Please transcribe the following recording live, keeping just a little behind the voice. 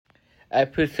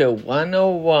Episode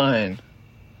 101.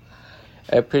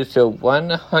 Episode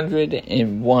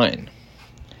 101.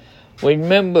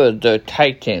 Remember the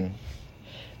Titan.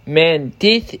 Man,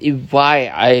 this is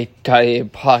why I started a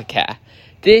podcast.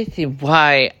 This is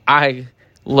why I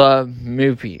love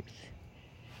movies.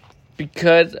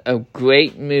 Because of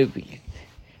great movies.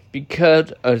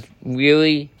 Because of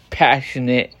really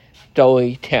passionate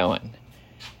storytelling.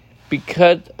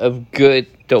 Because of good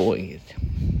stories.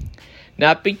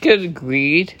 Not because of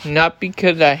greed, not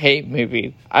because I hate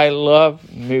movies. I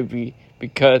love movies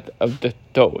because of the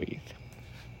stories.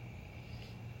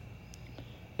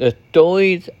 The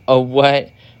stories are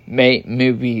what make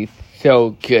movies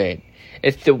so good.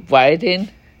 It's the writing,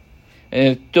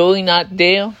 and the story not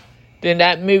there, then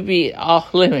that movie is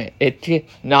off limit. It's just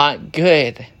not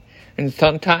good. And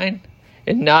sometimes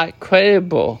it's not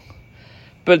credible.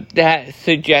 But that's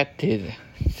suggested.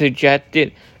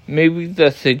 Movies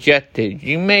are suggested.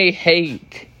 You may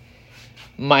hate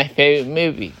my favorite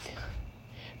movies.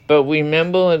 But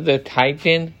remember the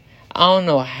Titan? I don't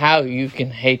know how you can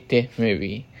hate this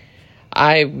movie.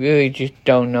 I really just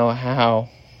don't know how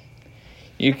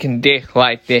you can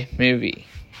dislike this movie.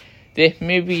 This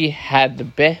movie had the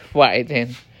best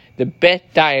writing, the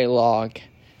best dialogue,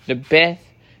 the best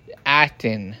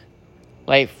acting.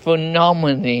 Like,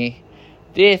 phenomenally.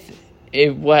 This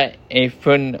is what a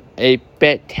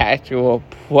spectacular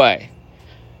play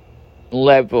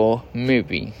level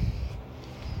movie.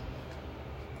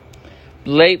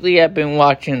 Lately, I've been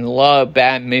watching a lot of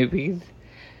bad movies.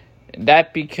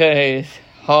 That's because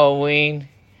Halloween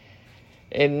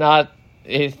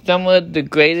is some of the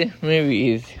greatest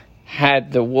movies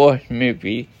had the worst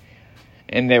movie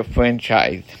in their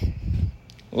franchise.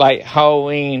 Like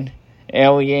Halloween,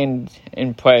 Aliens,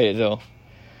 and Predator.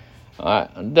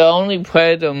 The only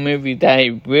Predator movie that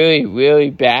is really, really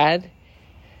bad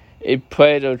is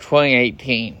Predator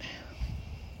 2018.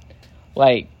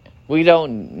 Like, we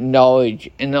don't acknowledge,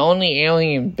 and the only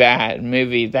Alien bad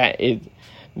movie that is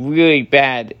really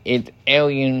bad is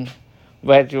Alien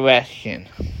Resurrection.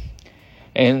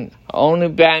 And the only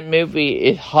bad movie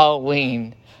is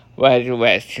Halloween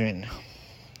Resurrection.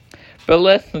 But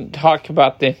let's talk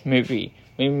about this movie.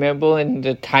 Remembering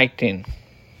the Titan.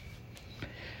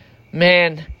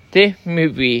 Man, this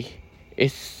movie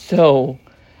is so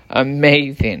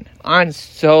amazing. I'm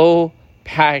so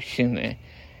passionate.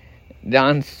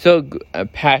 I'm so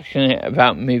passionate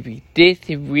about movies. This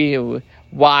is really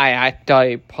why I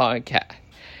started a podcast.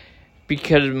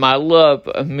 Because my love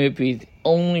of movies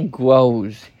only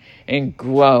grows and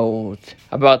grows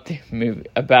about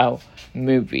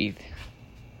movies.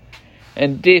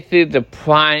 And this is the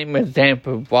prime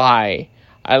example of why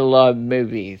I love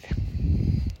movies.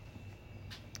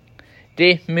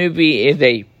 This movie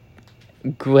is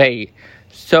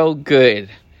so good.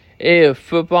 It is a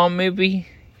football movie,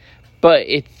 but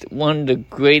it's one of the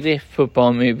greatest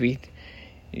football movies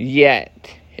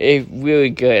yet. It's really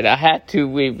good. I had to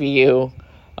review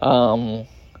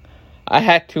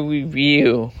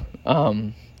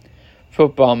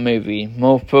football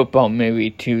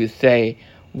movie to say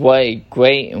what is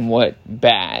great and what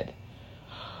bad.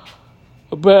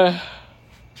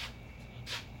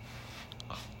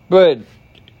 But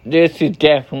this is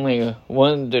definitely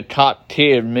one of the top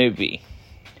tier movies.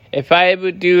 If I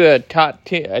ever do a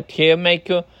tier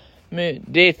maker,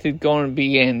 this is going to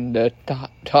be in the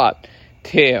top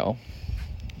tier.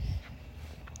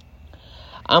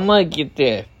 I'm going to get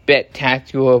the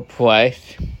spectacular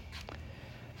price,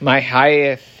 my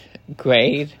highest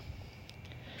grade,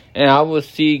 and I will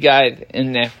see you guys in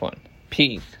the next one.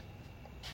 Peace.